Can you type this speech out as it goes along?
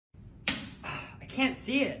can't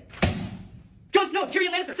see it. Jon Snow,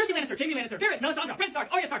 Tyrion Lannister, Cersei Lannister, Jaime Lannister, Varys, Melisandre, Bran Stark,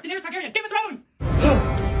 Arya Stark, Daenerys Targaryen, Game of Thrones!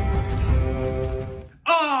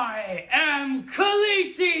 I am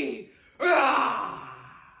Khaleesi!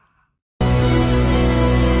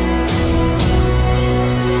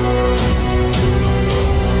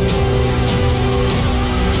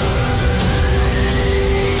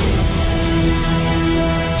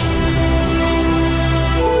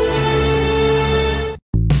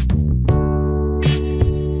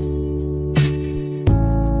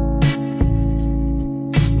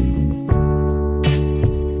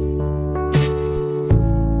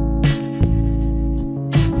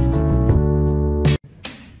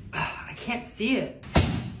 See it.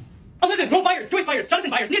 11, Roll Byers, Joyce Byers,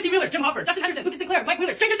 Jonathan Byers, Nancy Wheeler, Jim Hopper, Dustin Henderson, Lucas Sinclair, Mike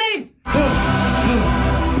Wheeler, Stranger Things!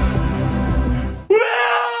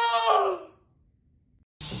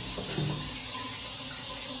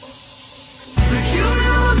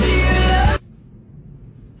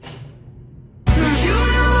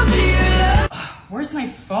 Where's my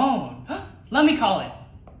phone? Let me call it.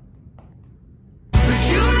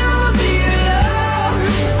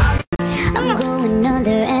 I'm going under,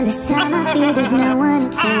 and this time I feel there's no one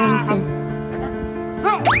to turn to.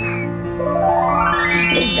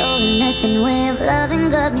 This all or nothing way of loving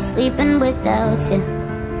got me sleeping without you.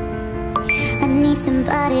 I need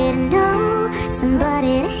somebody to know,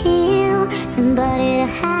 somebody to heal, somebody to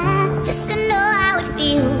have, just to know how it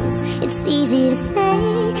feels. It's easy to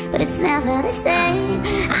say, but it's never the same.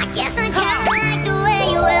 I guess I kinda like the way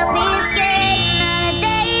you help me escape. Another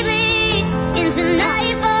day bleeds into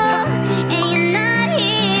nightfall.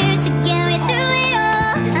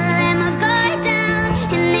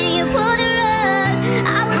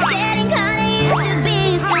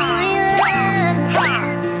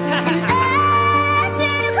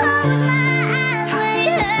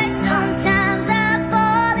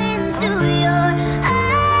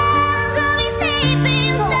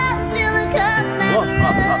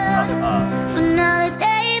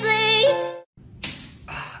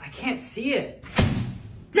 See it.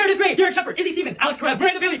 Meredith Grey, Derek Shepard, Izzy Stevens, Alex Careb,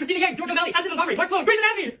 Miranda Bailey, Christina Yang, George O'Malley, Addison Montgomery, Mark Sloan, Grey's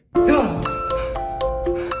Anatomy!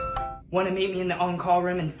 Wanna meet me in the on-call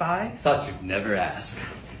room in 5? Thought you'd never ask.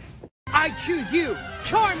 I choose you,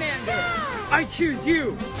 Charmander! I choose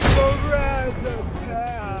you, Lorazepam!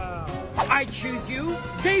 I choose you,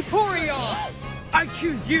 Vaporeon! I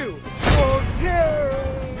choose you, Voltaire!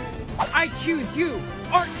 I choose you,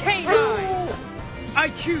 Arcanine! I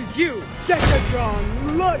choose you! Decadron,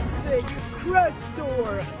 Luxig,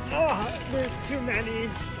 Crestor! Oh, there's too many.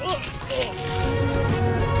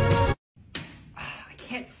 I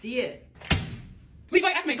can't see it. Levi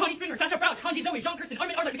Ackerman, Connie Springer, Sasha Crouch, Kanji Zoe, John Kirsten,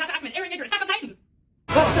 Armin Arler, Mikasa Ackerman, Aaron Yeager, Attack on Titan!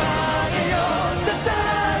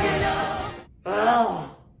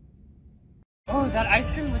 Oh, that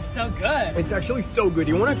ice cream looks so good. It's actually so good.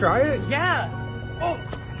 You want to try it? Yeah. Oh,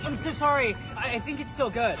 I'm so sorry. I think it's still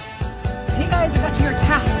good. Hey guys, I got your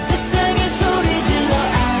tap.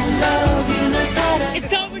 It's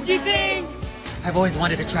not what you think! I've always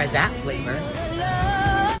wanted to try that flavor.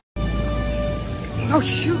 Oh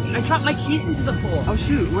shoot, I dropped my keys into the pool. Oh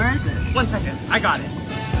shoot, where is it? 1 second, I got it.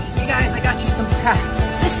 Hey guys, I got you some tap.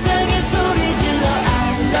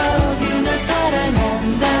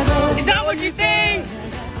 Is that what you think?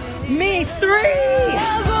 Me 3!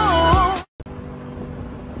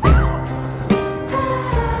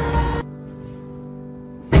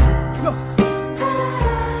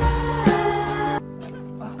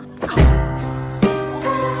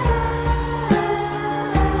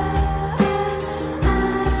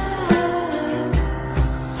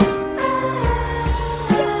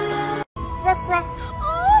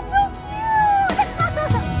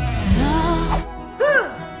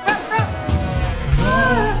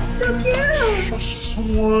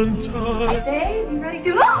 One time. Babe, you ready to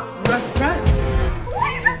go? Ruff, ruff. Why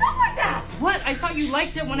is your thumb like that? What? I thought you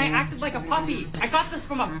liked it when I acted like a puppy. I got this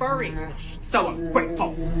from a furry. So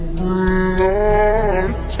ungrateful.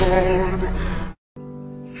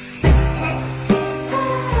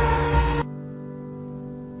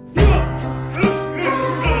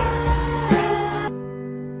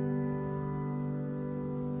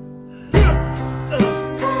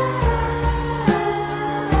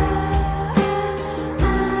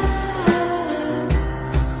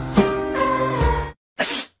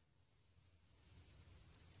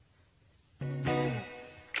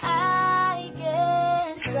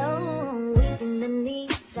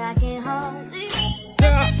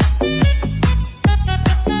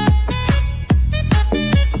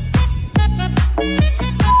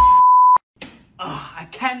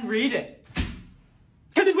 Read it.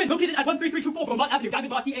 Kevin Wynn, located at 13324 Beaumont Avenue, Diamond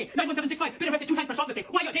Boss CA, 91765. Been arrested 2 times for shoplifting.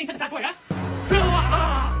 Why your Jane sent a bad boy, huh?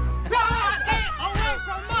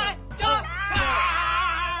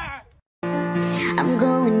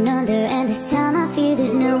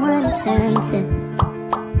 turn to.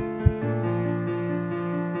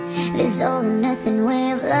 This all or nothing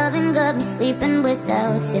way of loving got me sleeping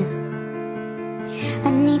without you. I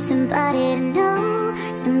need somebody to know,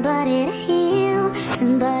 somebody to heal,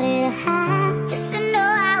 somebody to have, just to know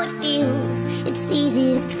how it feels. It's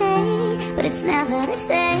easy to say, but it's never the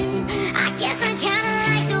same. I guess I kinda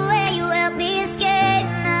like the way you help me escape.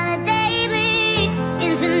 Now the day bleeds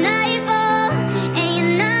into nightfall, and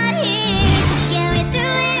you're not here to get me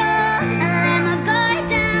through it all. I let my guard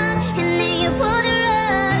down, and then you pulled the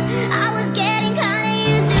rug. I was getting kinda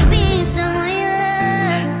used to being someone you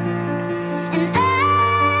love, and I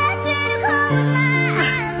tend to close my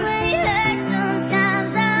eyes when it hurts.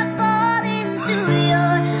 Sometimes I fall into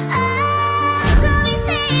your arms. I'll be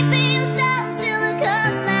safe in yourself till I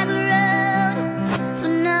come back around. For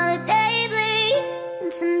now the day bleeds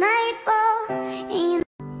into nightfall, and you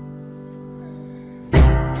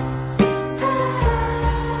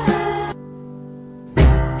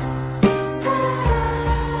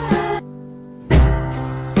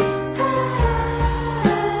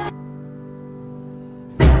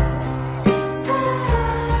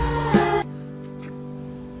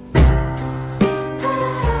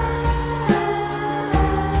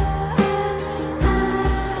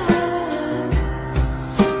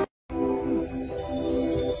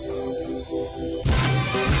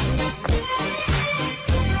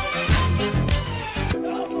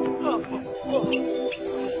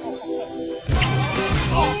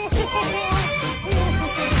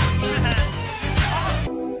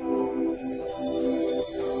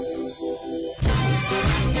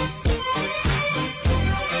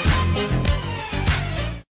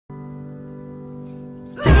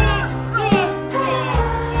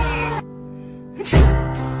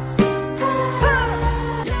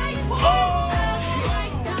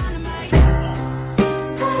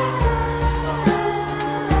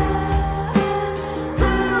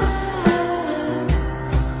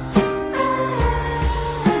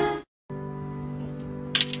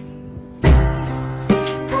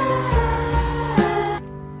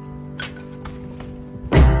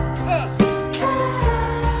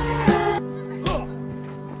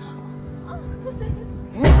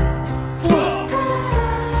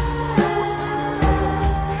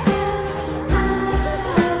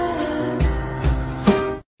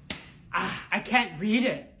I can't read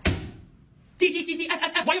it.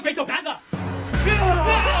 DGCCSSS, why are your grades so bad though?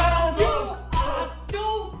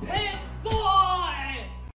 Stupid boy!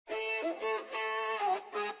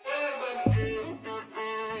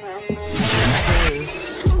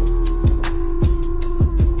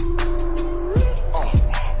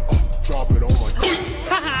 Drop it on my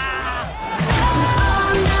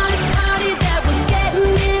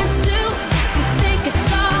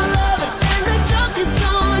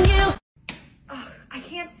I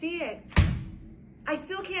can't see it. I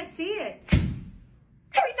still can't see it.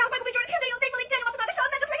 Harry Styles, Michael B. Jordan, Kim Daniel, Malik Daniel, Austin Michael, Shawn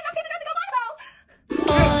Mendes, Raven, Pizza, Jessica,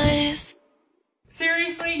 boys.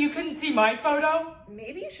 Seriously, you couldn't see my photo?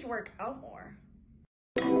 Maybe you should work out more.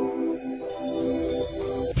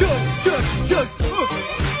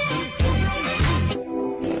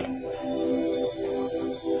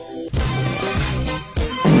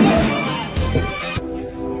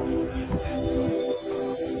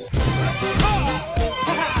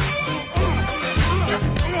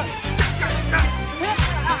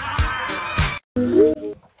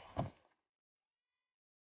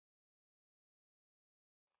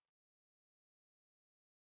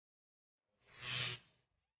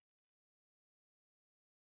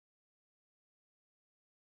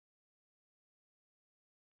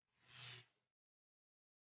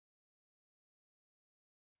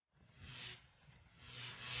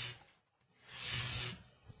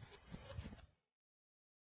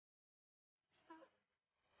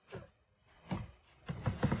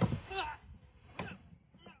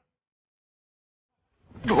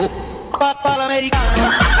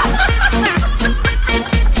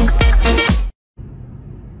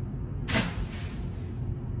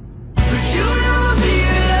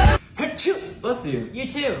 Bless you. You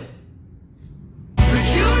too.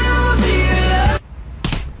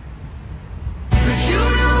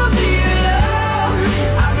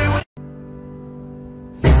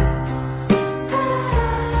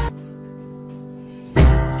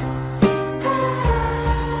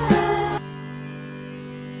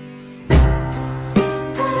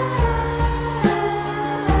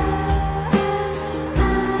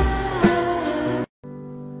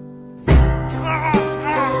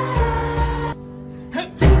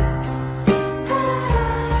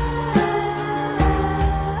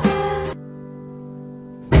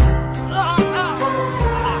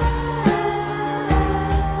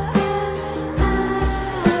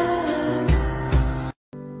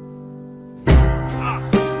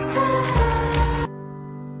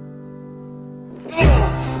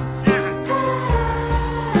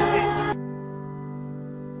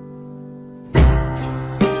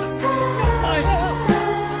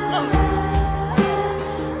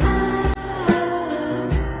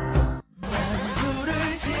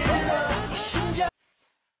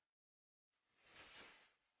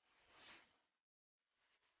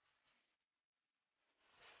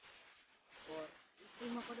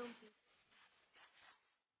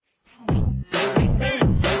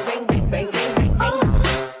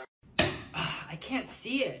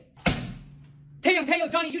 see it. Taeyong,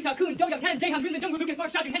 Taeyong, Johnny, Utah, Kun, Do Young, Ten, Jaehan, Rinlin, Jungwoo, Lucas,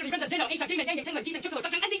 Mark, Shadun, Henry, Renza, Jeno, H, Jingman, Yang, Chengla, Jisung, Chuselo,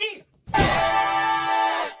 Sunshine, NDD!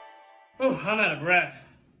 Oh, I'm out of breath.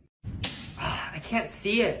 I can't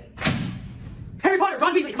see it. Harry Potter,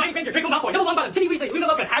 Ron Weasley, Hermione Granger, Draco Malfoy, Neville Longbottom, Ginny Weasley, Luna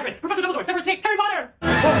Lovegood, Hagrid, Professor Dumbledore, Severus Snape, Harry Potter!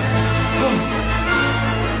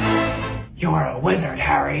 You're a wizard,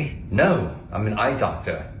 Harry. No, I'm an eye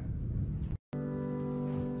doctor.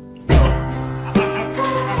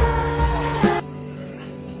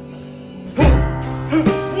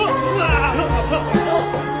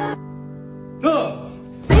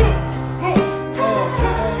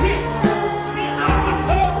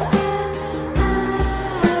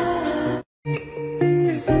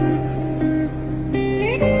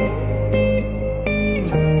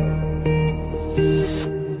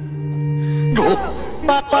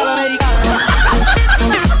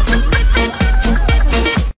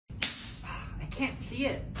 I can't see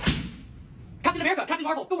it. Captain America, Captain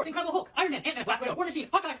Marvel, Thor, Incredible Hulk, Iron Man, Ant-Man, Black Widow, War Machine,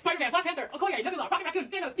 Hawkeye, Spider-Man, Black Panther, Okoye, Nebula, Rocket Raccoon,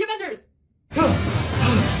 Thanos, The Avengers!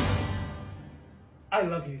 I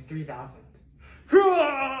love you 3000.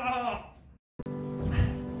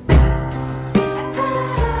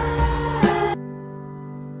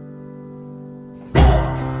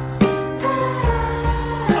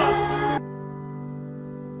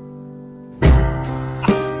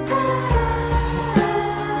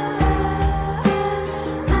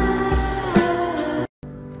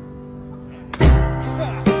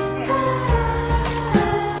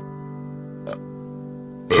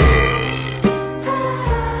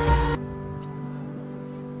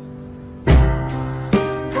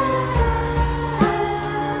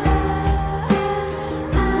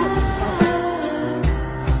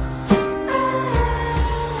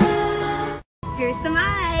 Here's some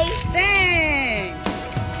ice. Thanks!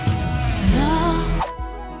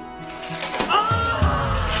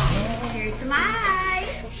 Here's some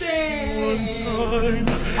ice. Thanks!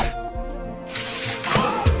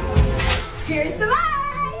 Here's some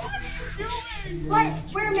ice. What?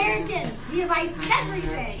 We're Americans. We have ice in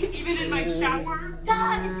everything. Even in my shower?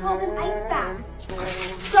 Duh, it's called an ice bath.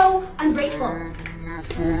 So ungrateful.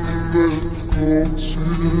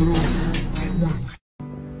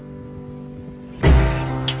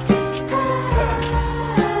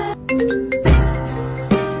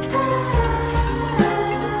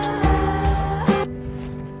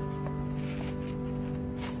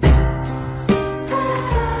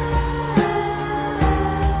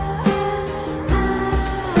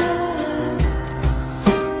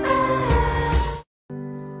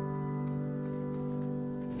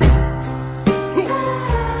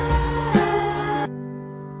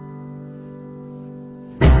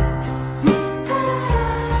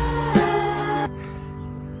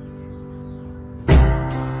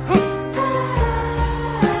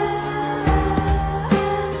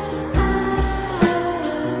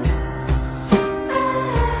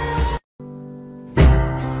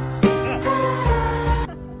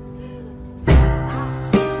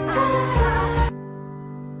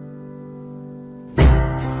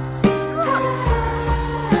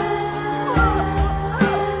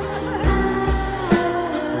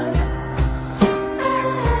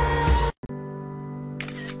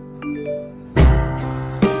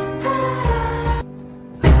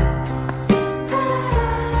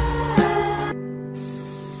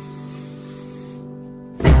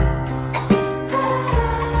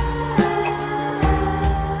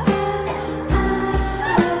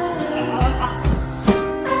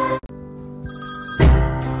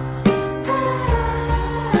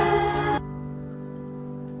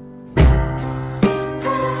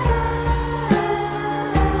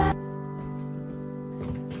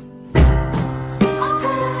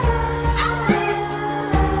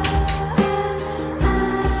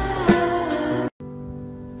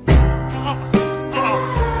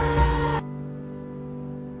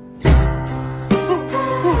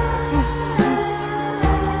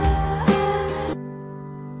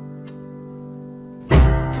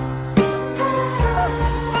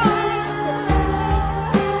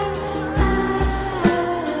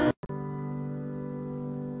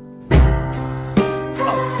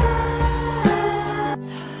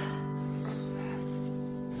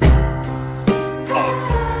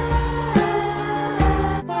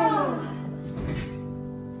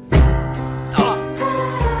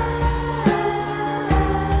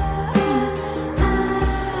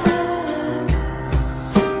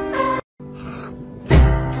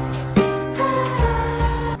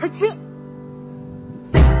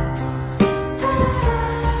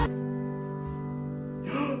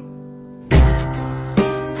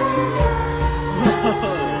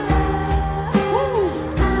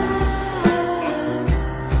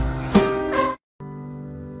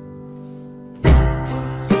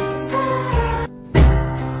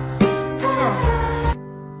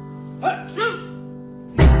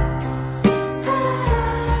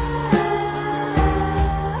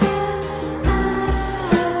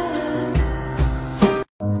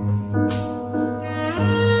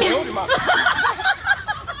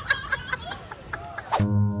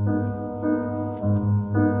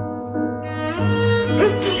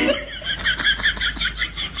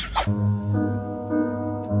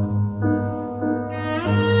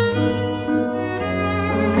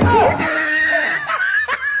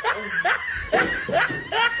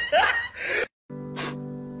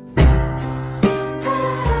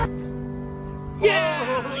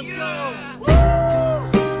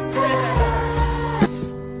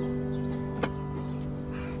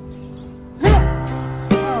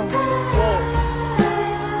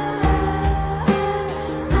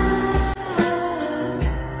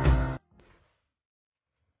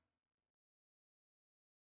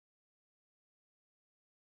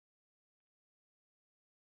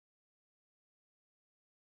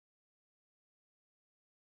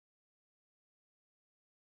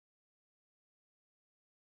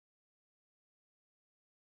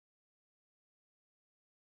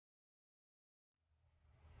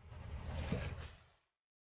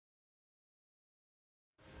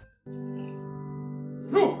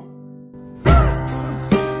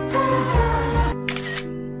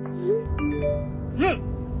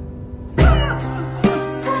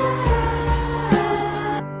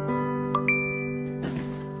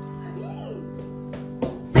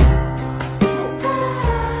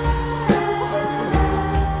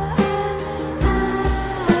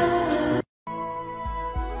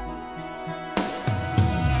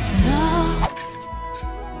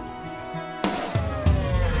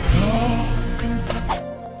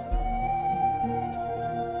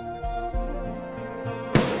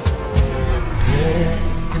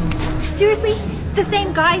 Seriously? The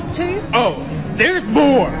same guys too? Oh, there's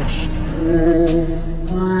more!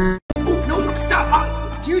 No,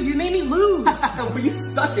 stop! Dude, you made me lose! Well, you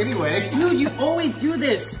suck anyway. Dude, you always do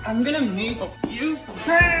this. I'm gonna make you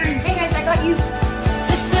pay! Hey guys, I got you.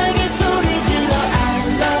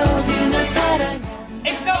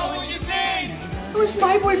 It's not what you think! I wish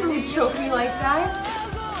my boyfriend would choke me like that.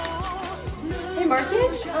 Hey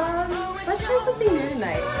Marcus, let's try something new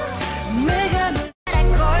tonight.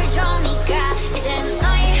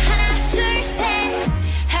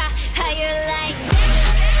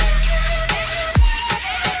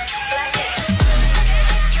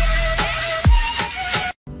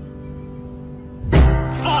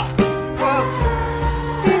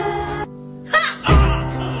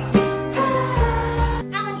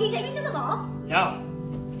 Alan, can you take me to the mall? Yeah.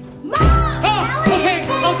 Mom! Oh, okay,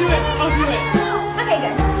 I'll do it. Okay,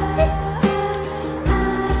 good.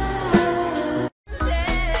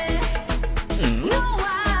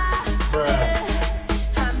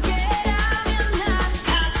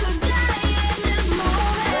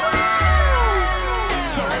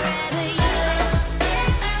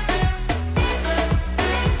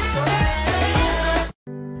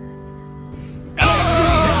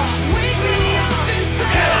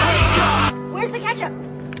 Where's the ketchup?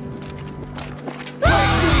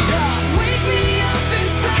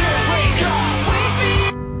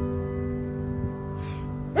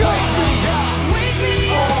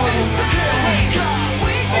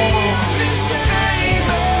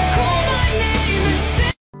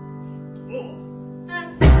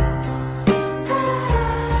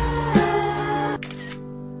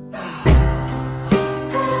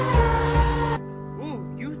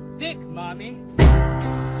 Ooh, you thick, mommy.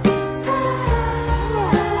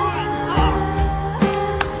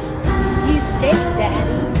 You thick, Dad.